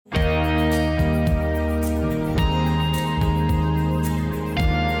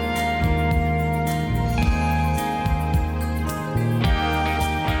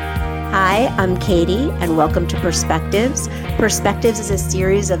Hi, I'm Katie, and welcome to Perspectives. Perspectives is a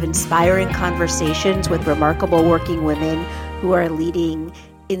series of inspiring conversations with remarkable working women who are leading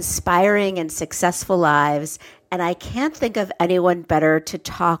inspiring and successful lives. And I can't think of anyone better to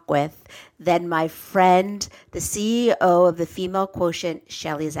talk with than my friend, the CEO of the Female Quotient,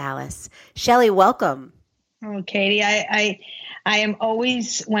 Shelley Zalis. Shelley, welcome. Oh, Katie, I am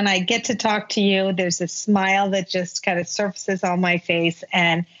always, when I get to talk to you, there's a smile that just kind of surfaces on my face,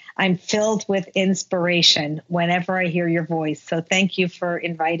 and I'm filled with inspiration whenever I hear your voice. So thank you for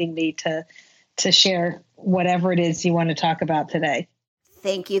inviting me to share whatever it is you want to talk about today.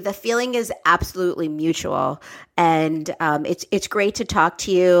 Thank you. The feeling is absolutely mutual, and it's great to talk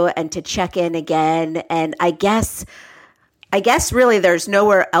to you and to check in again. And I guess really there's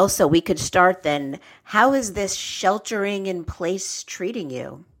nowhere else that we could start than how is this sheltering in place treating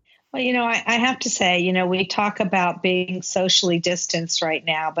you? Well, I have to say, we talk about being socially distanced right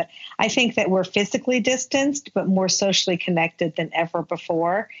now, but I think that we're physically distanced, but more socially connected than ever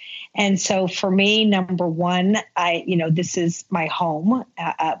before. And so for me, number one, this is my home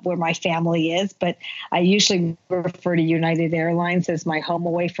where my family is, but I usually refer to United Airlines as my home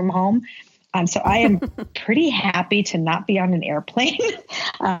away from home. So I am pretty happy to not be on an airplane.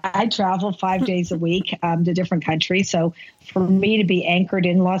 I travel 5 days a week to different countries. So for me to be anchored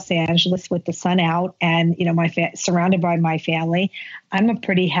in Los Angeles with the sun out and, surrounded by my family, I'm a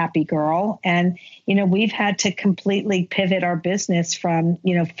pretty happy girl. And, we've had to completely pivot our business from,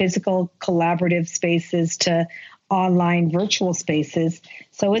 physical collaborative spaces to online virtual spaces.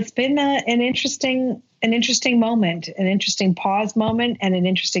 So it's been an interesting moment, an interesting pause moment, and an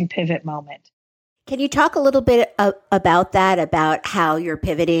interesting pivot moment. Can you talk a little bit about that, about how you're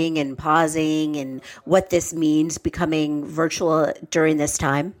pivoting and pausing and what this means becoming virtual during this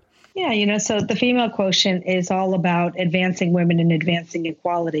time? Yeah, so the Female Quotient is all about advancing women and advancing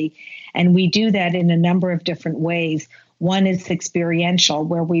equality. And we do that in a number of different ways. One is experiential,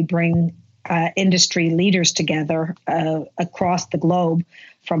 where we bring industry leaders together across the globe,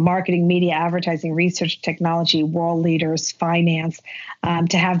 from marketing, media, advertising, research, technology, world leaders, finance,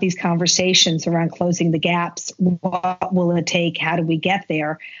 to have these conversations around closing the gaps. What will it take? How do we get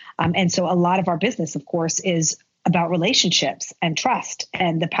there? And so a lot of our business, of course, is about relationships and trust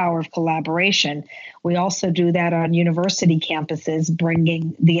and the power of collaboration. We also do that on university campuses,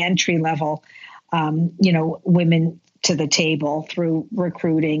 bringing the entry level, women to the table through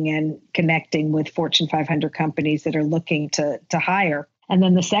recruiting and connecting with Fortune 500 companies that are looking to hire. And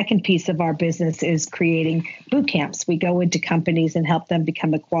then the second piece of our business is creating boot camps. We go into companies and help them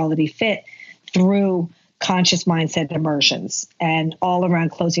become a quality fit through conscious mindset immersions and all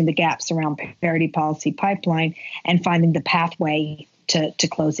around closing the gaps around parity policy pipeline and finding the pathway to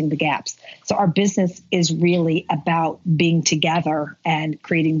closing the gaps. So our business is really about being together and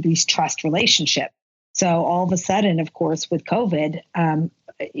creating these trust relationships. So all of a sudden, of course, with COVID,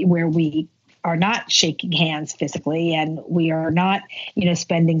 where we are not shaking hands physically and we are not,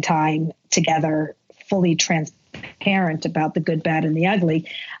 spending time together fully transparent about the good, bad, and the ugly,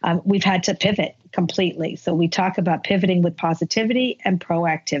 we've had to pivot completely. So we talk about pivoting with positivity and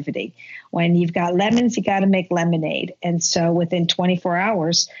proactivity. When you've got lemons, you got to make lemonade. And so within 24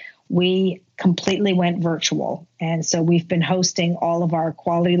 hours, we completely went virtual. And so we've been hosting all of our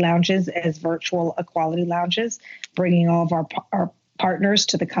equality lounges as virtual equality lounges, bringing all of our partners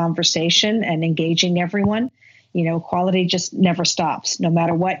to the conversation and engaging everyone. Equality just never stops. No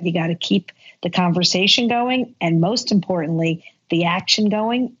matter what, you got to keep the conversation going. And most importantly, the action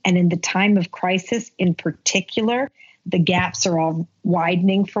going. And in the time of crisis in particular, the gaps are all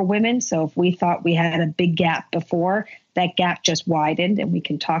widening for women. So if we thought we had a big gap before, that gap just widened, and we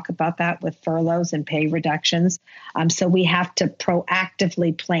can talk about that with furloughs and pay reductions. So we have to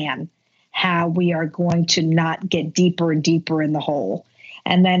proactively plan how we are going to not get deeper and deeper in the hole.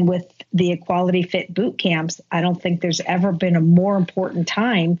 And then with the Equality Fit boot camps, I don't think there's ever been a more important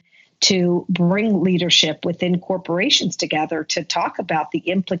time to bring leadership within corporations together to talk about the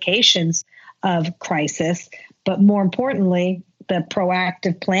implications of crisis, but more importantly, the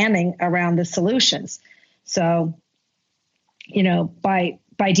proactive planning around the solutions. So,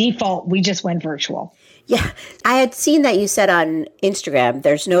 by default, we just went virtual. Yeah, I had seen that you said on Instagram,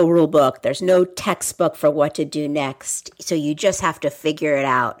 there's no rule book, there's no textbook for what to do next. So you just have to figure it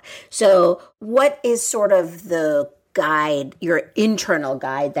out. So what is sort of the guide, your internal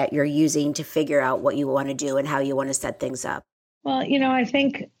guide that you're using to figure out what you want to do and how you want to set things up? Well, I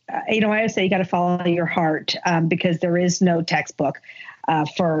think, I always say you got to follow your heart because there is no textbook.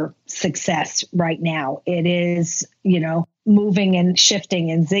 for success right now. It is, moving and shifting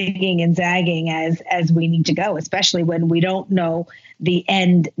and zigging and zagging as we need to go, especially when we don't know the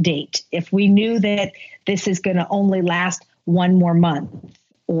end date. If we knew that this is going to only last one more month,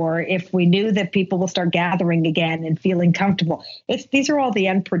 or if we knew that people will start gathering again and feeling comfortable, these are all the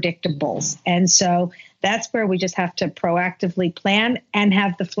unpredictables. And so that's where we just have to proactively plan and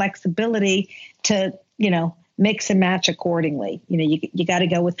have the flexibility to, mix and match accordingly. You got to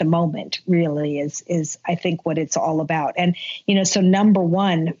go with the moment, really is I think what it's all about. And, so number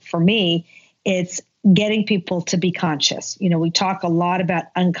one for me, it's getting people to be conscious. We talk a lot about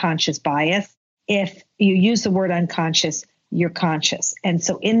unconscious bias. If you use the word unconscious, you're conscious. And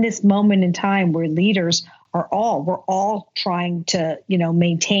so in this moment in time where leaders we're all trying to,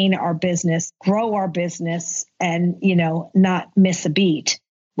 maintain our business, grow our business, and, not miss a beat,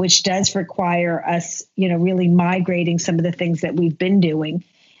 which does require us, really migrating some of the things that we've been doing,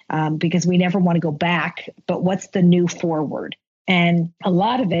 because we never want to go back. But what's the new forward? And a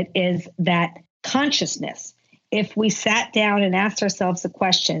lot of it is that consciousness. If we sat down and asked ourselves the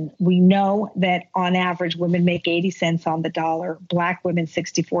question, we know that on average, women make 80 cents on the dollar, Black women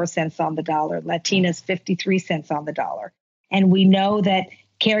 64 cents on the dollar, Latinas 53 cents on the dollar. And we know that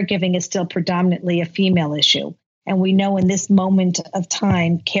caregiving is still predominantly a female issue. And we know in this moment of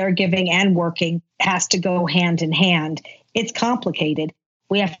time, caregiving and working has to go hand in hand. It's complicated.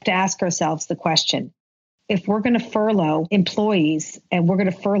 We have to ask ourselves the question, if we're going to furlough employees and we're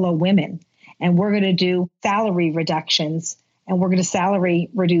going to furlough women, and we're going to do salary reductions, and we're going to salary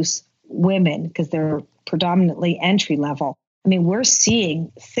reduce women because they're predominantly entry level. I mean, we're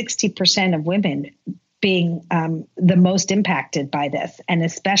seeing 60% of women being the most impacted by this, and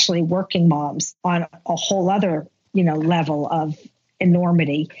especially working moms on a whole other, level of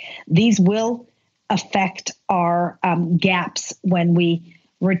enormity. These will affect our gaps when we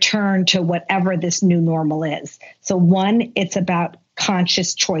return to whatever this new normal is. So one, it's about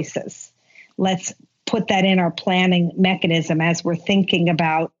conscious choices. Let's put that in our planning mechanism as we're thinking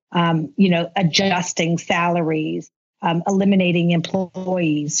about, adjusting salaries, eliminating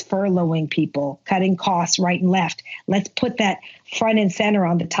employees, furloughing people, cutting costs right and left. Let's put that front and center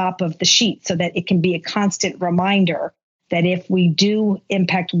on the top of the sheet so that it can be a constant reminder that if we do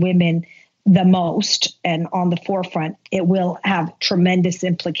impact women the most and on the forefront, it will have tremendous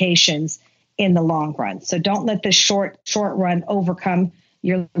implications in the long run. So don't let the short run overcome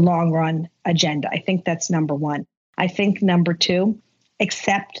your long run agenda. I think that's number one. I think number two,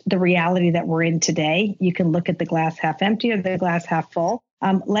 accept the reality that we're in today. You can look at the glass half empty or the glass half full.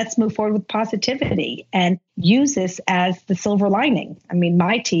 Let's move forward with positivity and use this as the silver lining. I mean,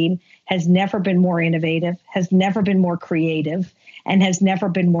 my team has never been more innovative, has never been more creative, and has never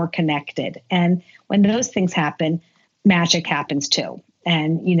been more connected. And when those things happen, magic happens too.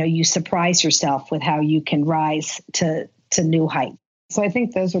 And, you surprise yourself with how you can rise to new heights. So I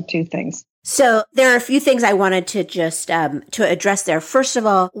think those are two things. So there are a few things I wanted to just to address there. First of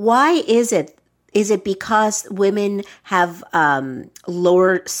all, why is it? Is it because women have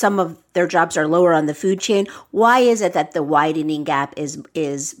lower, some of their jobs are lower on the food chain? Why is it that the widening gap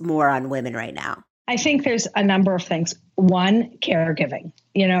is more on women right now? I think there's a number of things. One, caregiving.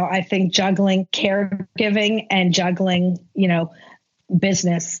 I think juggling caregiving and juggling,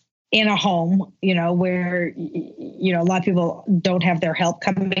 business in a home, where, a lot of people don't have their help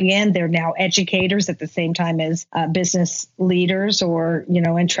coming in. They're now educators at the same time as business leaders or,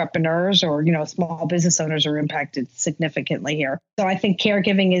 entrepreneurs or, small business owners are impacted significantly here. So I think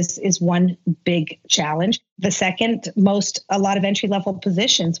caregiving is one big challenge. The second, a lot of entry level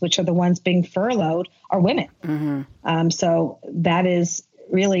positions, which are the ones being furloughed, are women. Mm-hmm. So that is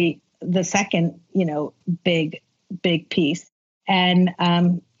really the second, big piece. And,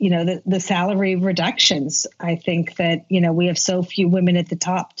 the salary reductions, I think that, we have so few women at the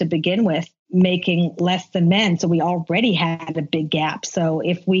top to begin with making less than men. So we already had a big gap. So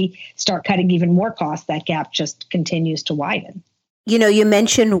if we start cutting even more costs, that gap just continues to widen. You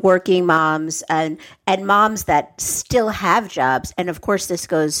mentioned working moms and moms that still have jobs. And of course, this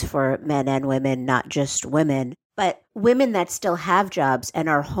goes for men and women, not just women. But women that still have jobs and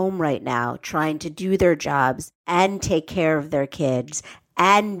are home right now trying to do their jobs and take care of their kids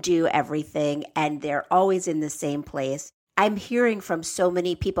and do everything, and they're always in the same place. I'm hearing from so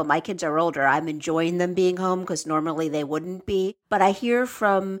many people, my kids are older, I'm enjoying them being home because normally they wouldn't be. But I hear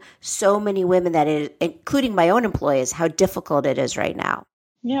from so many women that including my own employees, how difficult it is right now.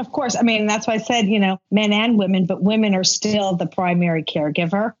 Yeah, of course. I mean, that's why I said, men and women, but women are still the primary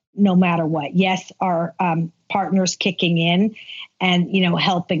caregiver, no matter what. Yes, our partners kicking in and,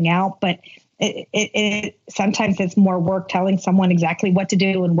 helping out. But sometimes it's more work telling someone exactly what to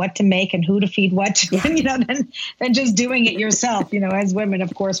do and what to make and who to feed what to, than just doing it yourself. As women,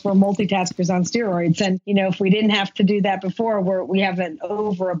 of course, we're multitaskers on steroids. And, if we didn't have to do that before, we have an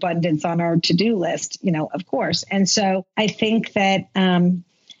overabundance on our to-do list, of course. And so I think that,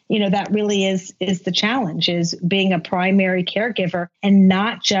 that really is the challenge, is being a primary caregiver and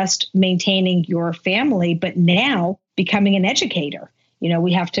not just maintaining your family, but now becoming an educator.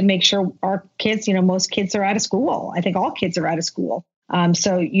 We have to make sure our kids, most kids are out of school. I think all kids are out of school.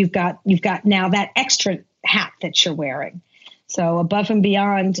 So you've got now that extra hat that you're wearing. So above and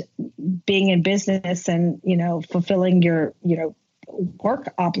beyond being in business and, fulfilling your,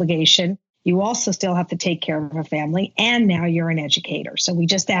 work obligation, you also still have to take care of a family. And now you're an educator. So we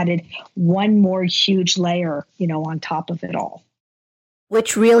just added one more huge layer, on top of it all.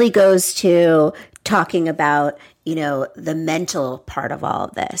 Which really goes to talking about, the mental part of all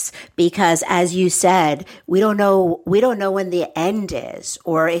of this, because as you said, we don't know when the end is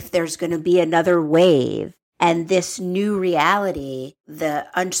or if there's going to be another wave. And this new reality, the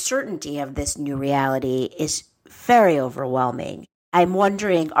uncertainty of this new reality is very overwhelming. I'm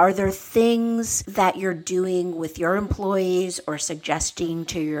wondering, are there things that you're doing with your employees or suggesting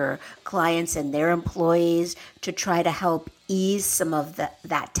to your clients and their employees to try to help ease some of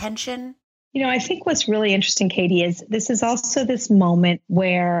that tension? I think what's really interesting, Katie, is this is also this moment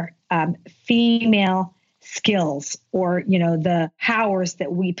where female skills or, the powers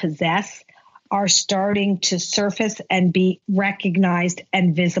that we possess are starting to surface and be recognized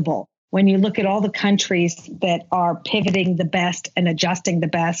and visible. When you look at all the countries that are pivoting the best and adjusting the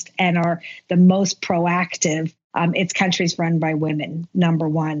best and are the most proactive, it's countries run by women, number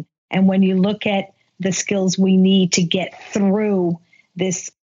one. And when you look at the skills we need to get through this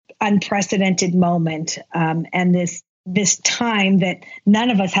unprecedented moment and this time that none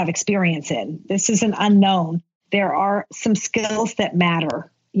of us have experience in, this is an unknown. There are some skills that matter.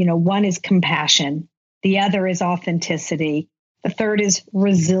 One is compassion. The other is authenticity. The third is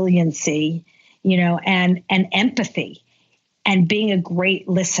resiliency, and empathy and being a great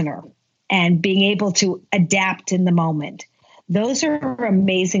listener and being able to adapt in the moment. Those are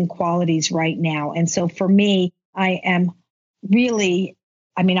amazing qualities right now. And so for me, I am really,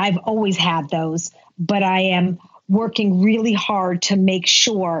 I've always had those, but I am working really hard to make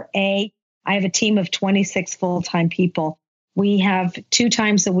sure, I have a team of 26 full-time people. We have 2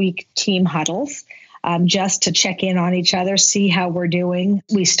 times a week team huddles. Just to check in on each other, see how we're doing.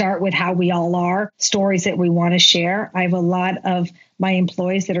 We start with how we all are, stories that we want to share. I have a lot of my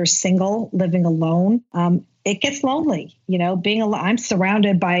employees that are single, living alone. It gets lonely, being alone. I'm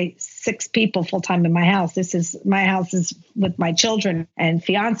surrounded by 6 people full time in my house. My house is with my children and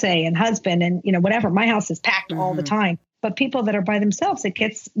fiance and husband and, whatever. My house is packed all the time. But people that are by themselves, it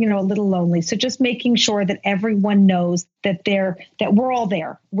gets, a little lonely. So just making sure that everyone knows that we're all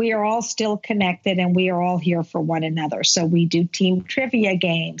there. We are all still connected and we are all here for one another. So we do team trivia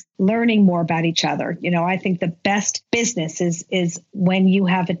games, learning more about each other. I think the best business is when you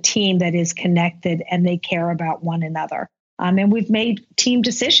have a team that is connected and they care about one another. And we've made team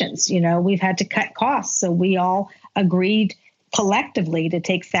decisions. We've had to cut costs. So we all agreed collectively to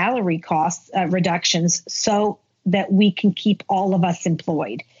take salary costs reductions so that we can keep all of us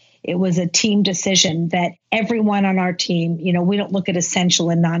employed. It was a team decision that everyone on our team, we don't look at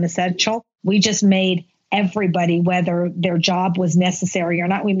essential and non-essential. We just made everybody, whether their job was necessary or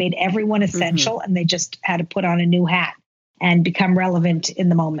not, we made everyone essential and they just had to put on a new hat and become relevant in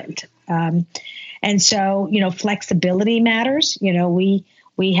the moment. And so, flexibility matters.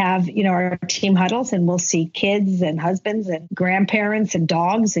 We have, our team huddles and we'll see kids and husbands and grandparents and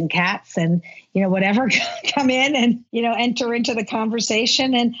dogs and cats and, whatever come in and, enter into the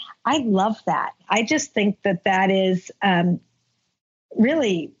conversation. And I love that. I just think that is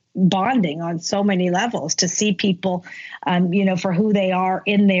really bonding on so many levels to see people, for who they are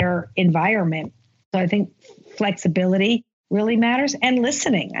in their environment. So I think flexibility really matters, and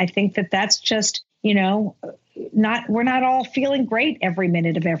listening. I think that's just, we're not all feeling great every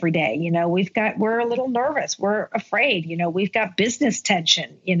minute of every day. We're a little nervous. We're afraid, we've got business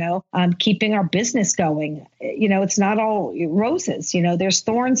tension, keeping our business going. It's not all roses, there's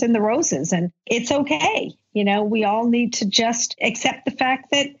thorns in the roses, and it's okay. We all need to just accept the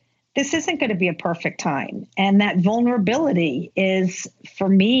fact that this isn't going to be a perfect time. And that vulnerability is, for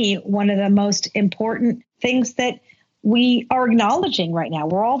me, one of the most important things that we are acknowledging right now.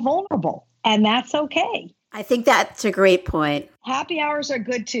 We're all vulnerable, and that's okay. I think that's a great point. Happy hours are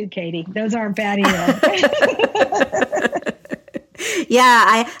good too, Katie. Those aren't bad either.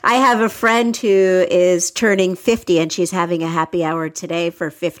 Yeah, I have a friend who is turning 50 and she's having a happy hour today for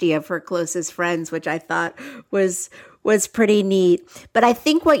 50 of her closest friends, which I thought was pretty neat. But I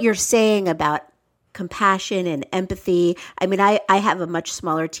think what you're saying about compassion and empathy, I mean, I have a much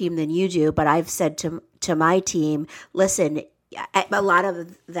smaller team than you do, but I've said to my team, listen, a lot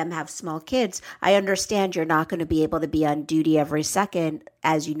of them have small kids. I understand you're not going to be able to be on duty every second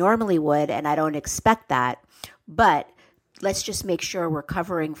as you normally would, and I don't expect that. But let's just make sure we're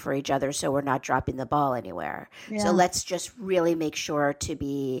covering for each other so we're not dropping the ball anywhere. Yeah. So let's just really make sure to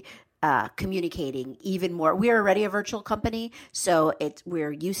be communicating even more. We're already a virtual company, so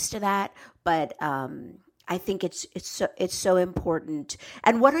we're used to that. But I think it's so important.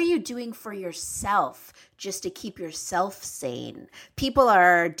 And what are you doing for yourself just to keep yourself sane? People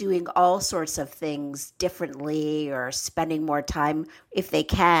are doing all sorts of things differently, or spending more time if they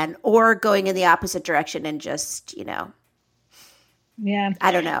can, or going in the opposite direction and just, yeah,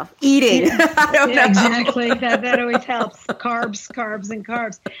 I don't know, eating. Yeah. I don't know. Exactly. That always helps. Carbs, and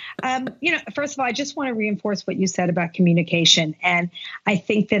carbs. First of all, I just want to reinforce what you said about communication. And I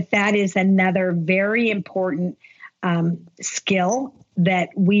think that is another very important skill that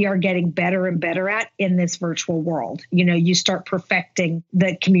we are getting better and better at in this virtual world. You start perfecting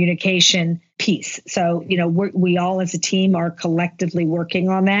the communication piece. So, we all as a team are collectively working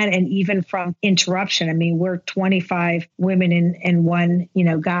on that. And even from interruption, I mean, we're 25 women and one,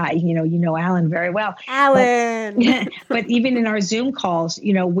 guy, Alan very well. Alan. But even in our Zoom calls,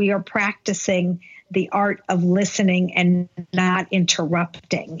 we are practicing the art of listening and not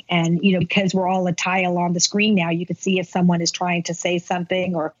interrupting. And, because we're all a tile on the screen now, you can see if someone is trying to say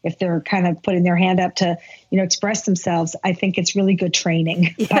something or if they're kind of putting their hand up to, express themselves. I think it's really good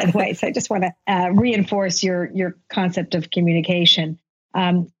training, by the way. So I just want to reinforce your concept of communication.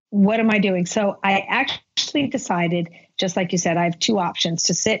 What am I doing? So I actually decided, just like you said, I have two options: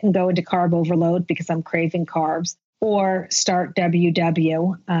 to sit and go into carb overload because I'm craving carbs, or start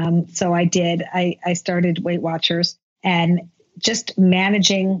WW. So I did. I started Weight Watchers and just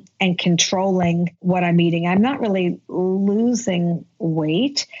managing and controlling what I'm eating. I'm not really losing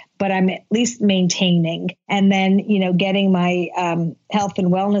weight, but I'm at least maintaining. And then, getting my health and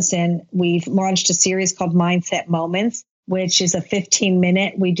wellness in. We've launched a series called Mindset Moments, which is a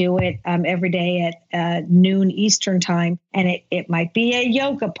 15-minute. We do it every day at noon Eastern time. And it might be a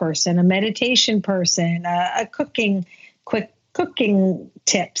yoga person, a meditation person, a quick cooking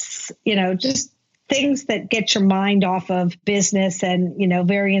tips, just things that get your mind off of business and,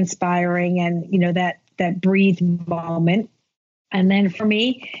 very inspiring and, that breathe moment. And then for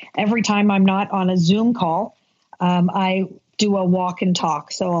me, every time I'm not on a Zoom call, I do a walk and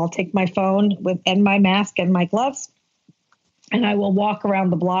talk. So I'll take my phone and my mask and my gloves, and I will walk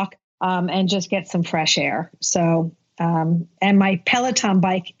around the block and just get some fresh air. So, and my Peloton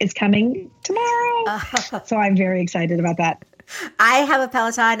bike is coming tomorrow. So I'm very excited about that. I have a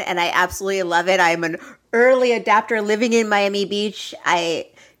Peloton and I absolutely love it. I'm an early adapter living in Miami Beach. I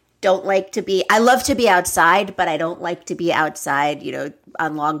love to be outside, but I don't like to be outside,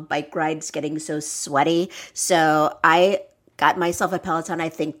 on long bike rides getting so sweaty. So I got myself a Peloton, I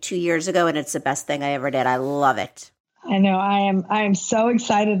think 2 years ago, and it's the best thing I ever did. I love it. I know. I am so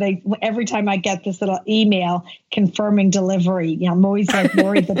excited. Every time I get this little email confirming delivery, I'm always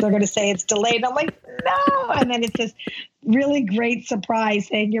worried that they're going to say it's delayed. I'm like, no. And then it's this really great surprise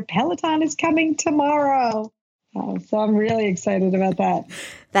saying your Peloton is coming tomorrow. So I'm really excited about that.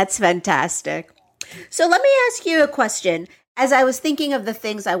 That's fantastic. So let me ask you a question. As I was thinking of the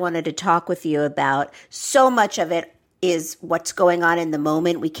things I wanted to talk with you about, so much of it is what's going on in the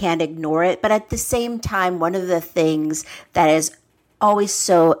moment. We can't ignore it. But at the same time, one of the things that is always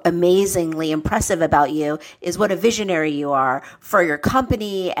so amazingly impressive about you is what a visionary you are for your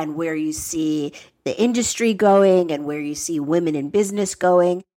company and where you see the industry going and where you see women in business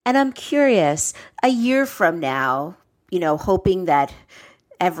going. And I'm curious, a year from now, hoping that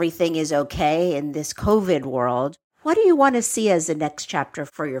everything is okay in this COVID world, what do you want to see as the next chapter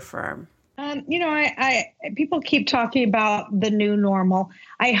for your firm? People keep talking about the new normal.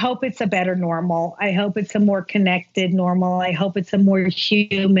 I hope it's a better normal. I hope it's a more connected normal. I hope it's a more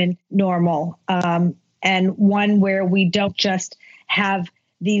human normal, and one where we don't just have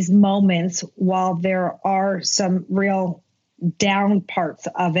these moments while there are some real down parts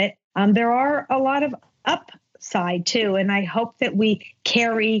of it. There are a lot of upside too, and I hope that we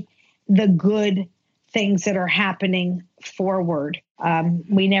carry the good things that are happening forward.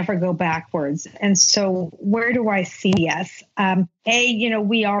 We never go backwards. And so where do I see us?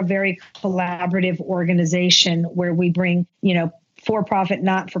 We are a very collaborative organization where we bring, for-profit,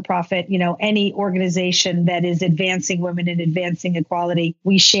 not-for-profit, any organization that is advancing women and advancing equality,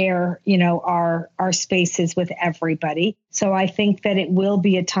 we share, our spaces with everybody. So I think that it will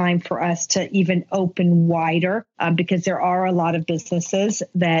be a time for us to even open wider because there are a lot of businesses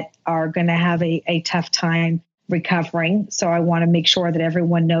that are going to have a tough time recovering. So I want to make sure that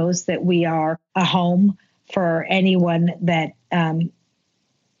everyone knows that we are a home for anyone that,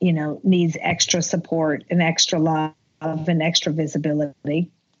 needs extra support and extra love and extra visibility.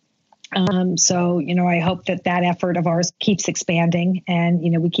 So, I hope that effort of ours keeps expanding and,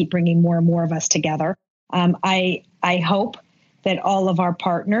 we keep bringing more and more of us together. I hope that all of our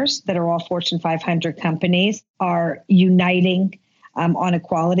partners that are all Fortune 500 companies are uniting on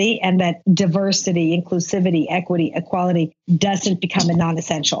equality, and that diversity, inclusivity, equity, equality doesn't become a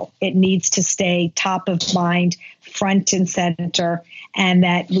non-essential. It needs to stay top of mind, front and center, and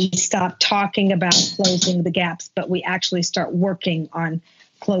that we stop talking about closing the gaps, but we actually start working on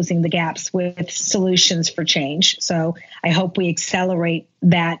closing the gaps with solutions for change. So I hope we accelerate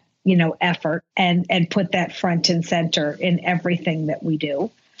that, effort and put that front and center in everything that we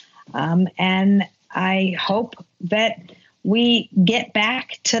do. And I hope that we get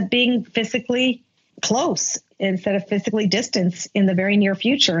back to being physically close instead of physically distanced in the very near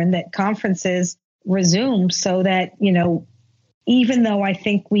future, and that conferences resume so that, even though I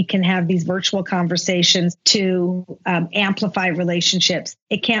think we can have these virtual conversations to amplify relationships,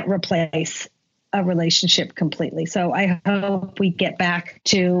 it can't replace a relationship completely. So I hope we get back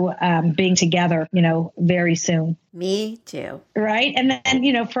to being together, very soon. Me too. Right. And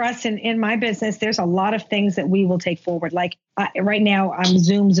then, for us in my business, there's a lot of things that we will take forward. Like right now, I'm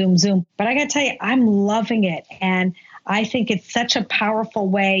Zoom. But I got to tell you, I'm loving it. And I think it's such a powerful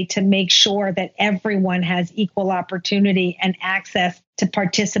way to make sure that everyone has equal opportunity and access to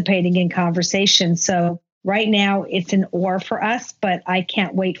participating in conversation. So right now, it's an or for us, but I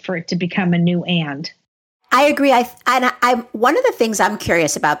can't wait for it to become a new and. I agree. I'm one of the things I'm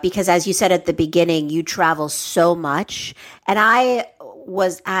curious about, because as you said at the beginning, you travel so much, and I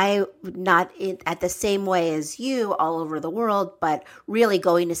not at the same way as you all over the world, but really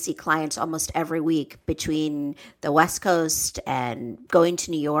going to see clients almost every week between the West Coast and going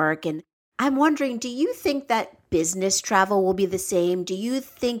to New York. And I'm wondering, do you think that business travel will be the same? Do you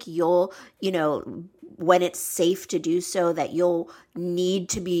think you'll, when it's safe to do so, that you'll need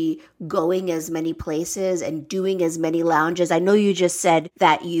to be going as many places and doing as many lounges? I know you just said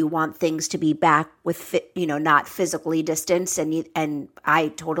that you want things to be back with, not physically distanced, and I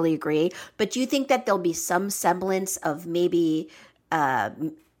totally agree. But do you think that there'll be some semblance of maybe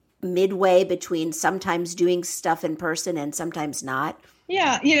midway between sometimes doing stuff in person and sometimes not?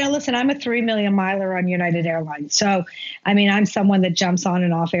 Yeah. Listen, I'm a 3 million miler on United Airlines. So, I'm someone that jumps on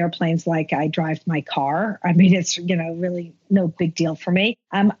and off airplanes like I drive my car. It's, really no big deal for me.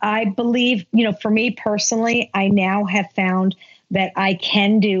 I believe, for me personally, I now have found that I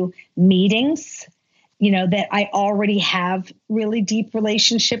can do meetings, that I already have really deep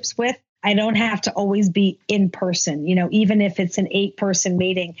relationships with. I don't have to always be in person, even if it's an 8-person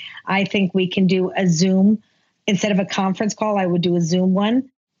meeting. I think we can do a Zoom. Instead of a conference call, I would do a Zoom one.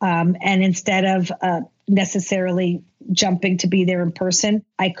 And instead of necessarily jumping to be there in person,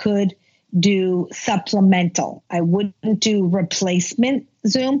 I could do supplemental. I wouldn't do replacement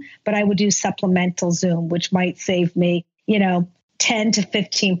Zoom, but I would do supplemental Zoom, which might save me, 10 to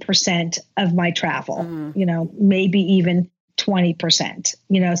 15% of my travel, maybe even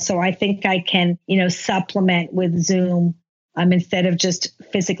 20%, so I think I can, supplement with Zoom instead of just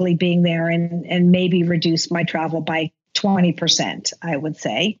physically being there, and maybe reduce my travel by 20%, I would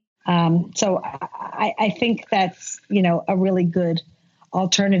say. So I think that's, a really good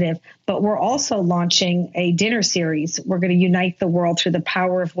alternative. But we're also launching a dinner series. We're going to unite the world through the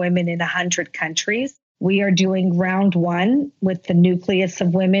power of women in 100 countries. We are doing round 1 with the nucleus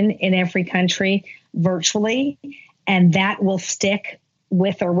of women in every country virtually, and that will stick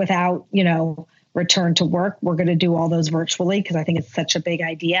with or without, return to work. We're going to do all those virtually because I think it's such a big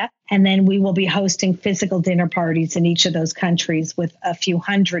idea. And then we will be hosting physical dinner parties in each of those countries with a few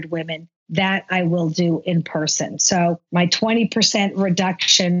hundred women. That I will do in person. So my 20%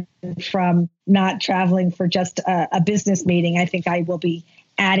 reduction from not traveling for just a business meeting, I think I will be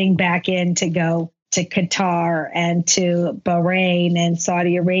adding back in to go to Qatar and to Bahrain and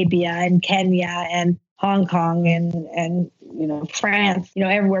Saudi Arabia and Kenya and Hong Kong and France,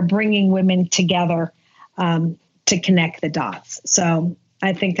 everywhere, bringing women together to connect the dots. So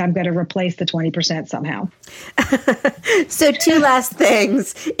I think I'm going to replace the 20% somehow. So 2 last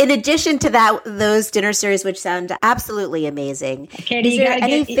things. In addition to those dinner series, which sound absolutely amazing. Katie,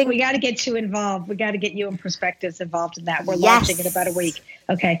 we got to get you involved. We got to get you and Perspectives involved in that. We're launching in about a week.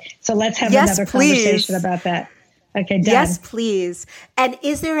 Okay. So let's have another conversation about that. Okay, done. Yes, please. And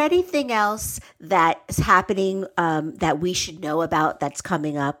is there anything else that is happening that we should know about that's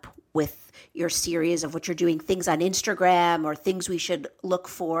coming up with your series of what you're doing, things on Instagram or things we should look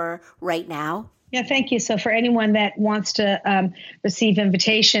for right now? Yeah, thank you. So for anyone that wants to receive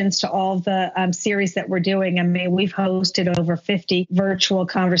invitations to all the series that we're doing, I mean, we've hosted over 50 virtual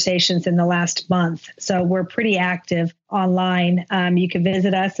conversations in the last month. So we're pretty active online. You can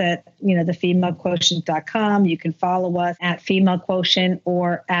visit us at, thefemalequotient.com. You can follow us at Female Quotient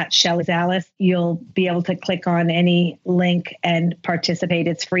or at Shelley Zalis. You'll be able to click on any link and participate.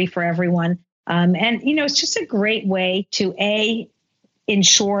 It's free for everyone. It's just a great way to,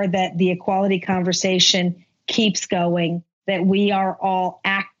 ensure that the equality conversation keeps going, that we are all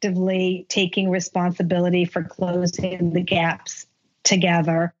actively taking responsibility for closing the gaps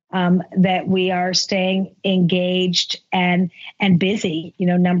together, that we are staying engaged and busy,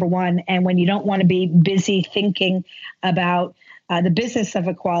 number one. And when you don't want to be busy thinking about the business of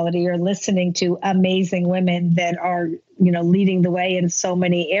equality or listening to amazing women that are, leading the way in so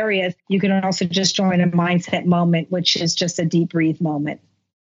many areas, you can also just join a mindset moment, which is just a deep breathe moment.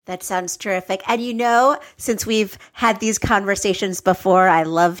 That sounds terrific. And since we've had these conversations before, I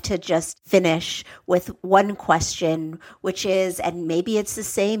love to just finish with one question, which is, and maybe it's the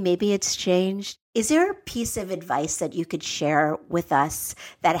same, maybe it's changed. Is there a piece of advice that you could share with us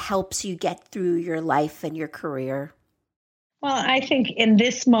that helps you get through your life and your career? Well, I think in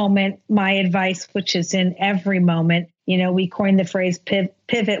this moment, my advice, which is in every moment, we coined the phrase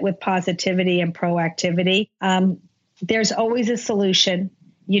pivot with positivity and proactivity. There's always a solution.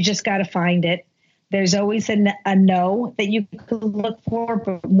 You just got to find it. There's always a no that you could look for,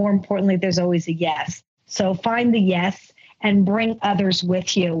 but more importantly, there's always a yes. So find the yes and bring others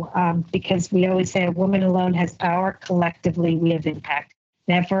with you, because we always say a woman alone has power. Collectively, we have impact.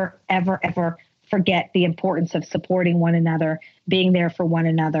 Never, ever, ever forget the importance of supporting one another, being there for one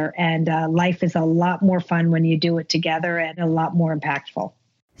another. And life is a lot more fun when you do it together and a lot more impactful.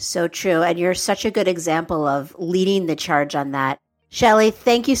 So true. And you're such a good example of leading the charge on that. Shelley,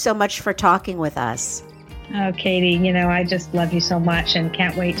 thank you so much for talking with us. Oh, Katie, I just love you so much and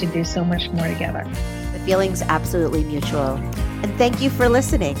can't wait to do so much more together. The feeling's absolutely mutual. And thank you for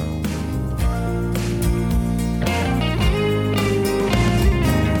listening.